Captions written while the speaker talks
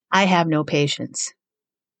I have no patience.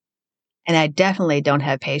 And I definitely don't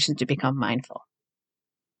have patience to become mindful.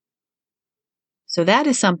 So that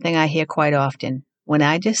is something I hear quite often when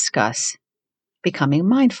I discuss becoming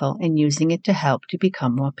mindful and using it to help to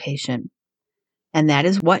become more patient. And that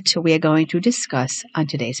is what we are going to discuss on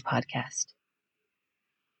today's podcast.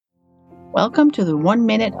 Welcome to the 1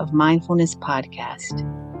 Minute of Mindfulness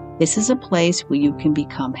podcast. This is a place where you can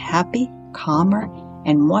become happy, calmer,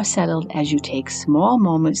 and more settled as you take small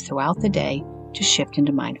moments throughout the day to shift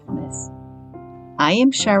into mindfulness. I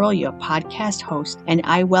am Cheryl, your podcast host, and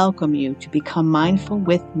I welcome you to become mindful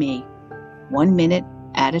with me, 1 minute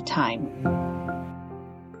at a time.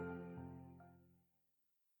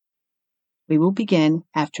 We will begin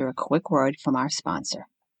after a quick word from our sponsor.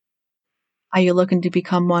 Are you looking to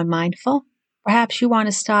become more mindful? Perhaps you want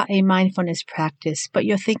to start a mindfulness practice, but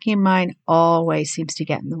your thinking mind always seems to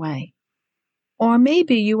get in the way. Or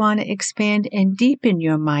maybe you want to expand and deepen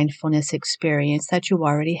your mindfulness experience that you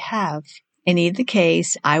already have. In either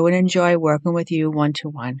case, I would enjoy working with you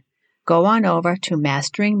one-to-one. Go on over to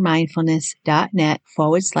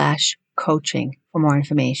masteringmindfulness.net/coaching for more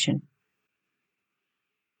information.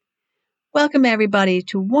 Welcome, everybody,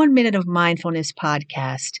 to 1 Minute of Mindfulness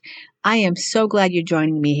podcast. I am so glad you're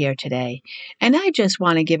joining me here today. And I just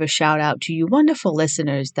want to give a shout out to you wonderful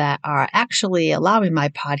listeners that are actually allowing my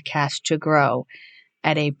podcast to grow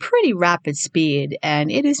at a pretty rapid speed. And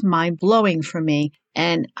it is mind-blowing for me,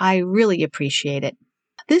 and I really appreciate it.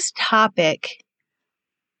 This topic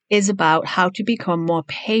is about how to become more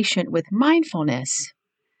patient with mindfulness.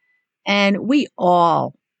 And we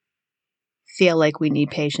all feel like we need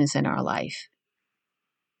patience in our life.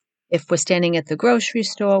 If we're standing at the grocery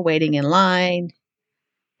store waiting in line,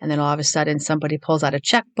 and then all of a sudden somebody pulls out a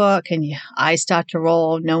checkbook and your eyes start to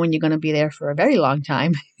roll, knowing you're going to be there for a very long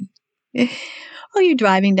time. Or you're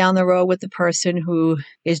driving down the road with the person who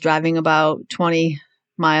is driving about 20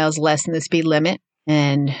 miles less than the speed limit,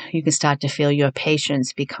 and you can start to feel your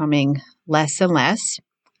patience becoming less and less.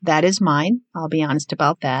 That is mine. I'll be honest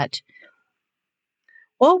about that.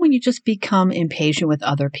 Or when you just become impatient with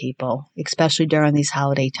other people, especially during these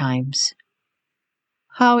holiday times.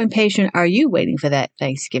 How impatient are you waiting for that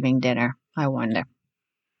Thanksgiving dinner, I wonder?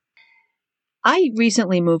 I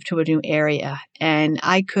recently moved to a new area, and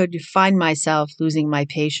I could find myself losing my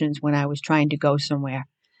patience when I was trying to go somewhere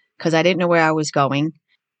because I didn't know where I was going.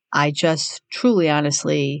 I just truly,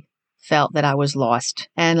 honestly felt that I was lost.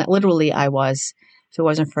 And literally I was. If it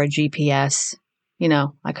wasn't for a GPS,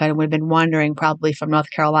 I kind of would have been wandering probably from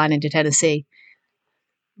North Carolina to Tennessee.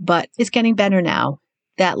 But it's getting better now.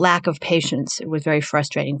 That lack of patience, it was very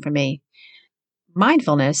frustrating for me.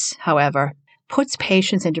 Mindfulness, however, puts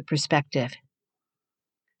patience into perspective.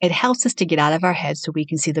 It helps us to get out of our heads so we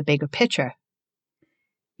can see the bigger picture.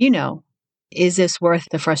 Is this worth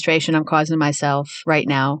the frustration I'm causing myself right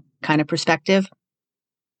now kind of perspective?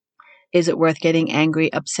 Is it worth getting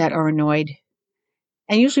angry, upset, or annoyed?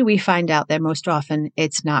 And usually we find out that most often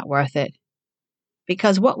it's not worth it.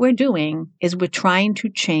 Because what we're doing is we're trying to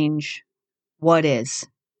change what is.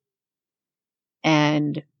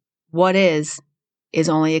 And what is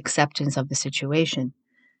only acceptance of the situation.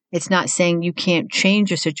 It's not saying you can't change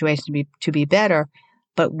your situation to be better,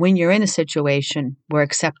 but when you're in a situation, we're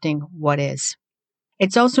accepting what is.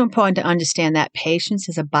 It's also important to understand that patience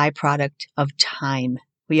is a byproduct of time.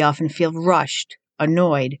 We often feel rushed,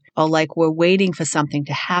 annoyed, or like we're waiting for something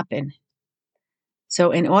to happen.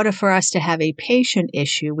 So in order for us to have a patient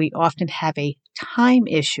issue, we often have a time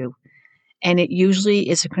issue. And it usually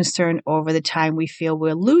is a concern over the time we feel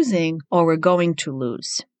we're losing or we're going to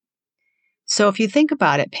lose. So if you think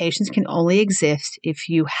about it, patience can only exist if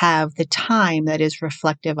you have the time that is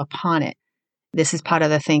reflective upon it. This is part of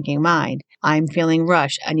the thinking mind. I'm feeling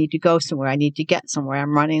rushed. I need to go somewhere. I need to get somewhere.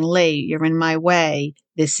 I'm running late. You're in my way.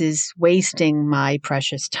 This is wasting my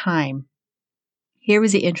precious time. Here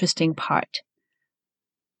is the interesting part.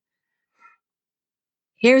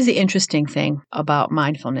 Here's the interesting thing about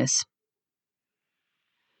mindfulness.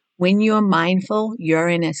 When you're mindful, you're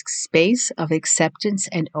in a space of acceptance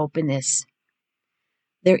and openness.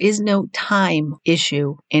 There is no time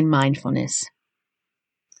issue in mindfulness.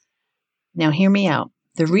 Now, hear me out.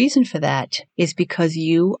 The reason for that is because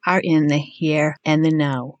you are in the here and the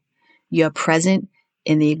now. You're present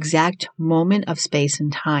in the exact moment of space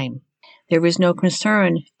and time. There is no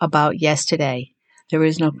concern about yesterday. There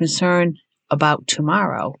is no concern about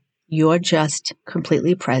tomorrow. You're just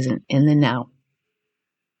completely present in the now.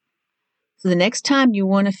 So the next time you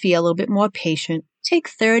want to feel a little bit more patient, take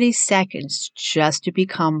 30 seconds just to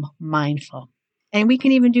become mindful. And we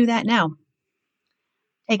can even do that now.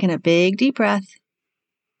 Taking a big deep breath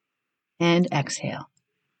and exhale.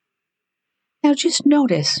 Now just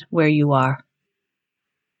notice where you are.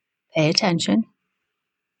 Pay attention.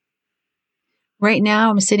 Right now,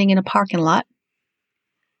 I'm sitting in a parking lot.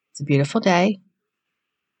 It's a beautiful day.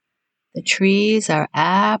 The trees are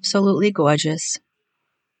absolutely gorgeous,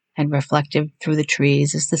 and reflective through the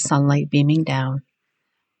trees is the sunlight beaming down.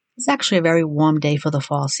 It's actually a very warm day for the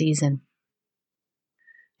fall season.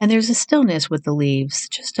 And there's a stillness with the leaves,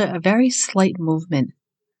 just a very slight movement.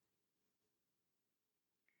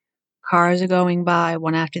 Cars are going by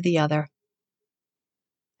one after the other.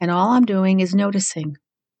 And all I'm doing is noticing.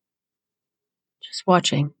 Just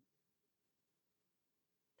watching.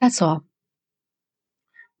 That's all.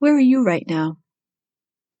 Where are you right now?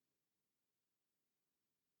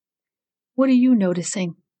 What are you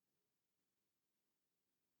noticing?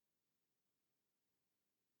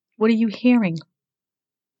 What are you hearing?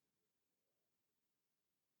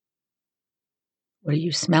 What are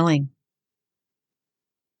you smelling?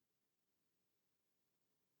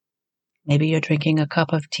 Maybe you're drinking a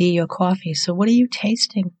cup of tea or coffee, so what are you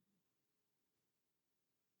tasting?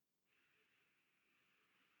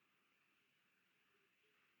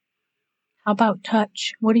 How about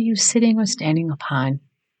touch? What are you sitting or standing upon?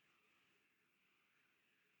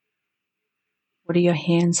 What are your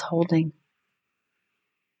hands holding?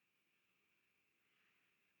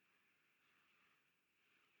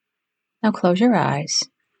 Now close your eyes.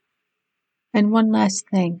 And one last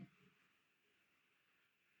thing.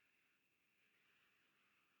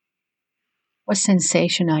 What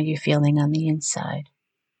sensation are you feeling on the inside?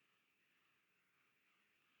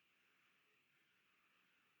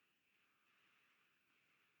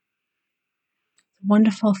 It's a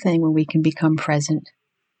wonderful thing when we can become present,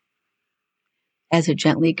 as it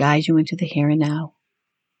gently guides you into the here and now.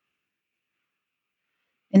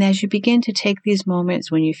 And as you begin to take these moments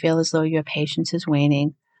when you feel as though your patience is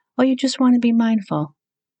waning, or you just want to be mindful,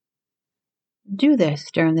 do this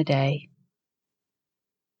during the day.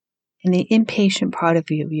 And the impatient part of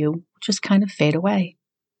you will just kind of fade away.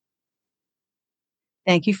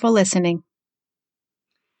 Thank you for listening.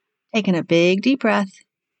 Taking a big deep breath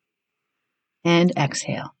and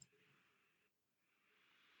exhale.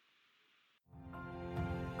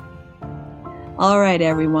 All right,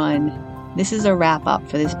 everyone. This is a wrap up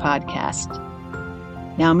for this podcast.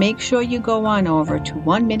 Now make sure you go on over to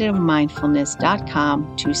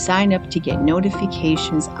oneminuteofmindfulness.com to sign up to get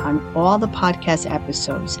notifications on all the podcast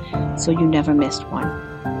episodes so you never missed one.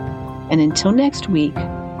 And until next week,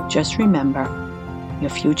 just remember, your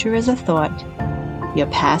future is a thought, your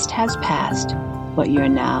past has passed, but your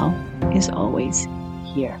now is always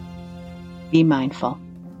here. Be mindful,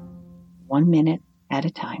 1 minute at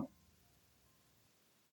a time.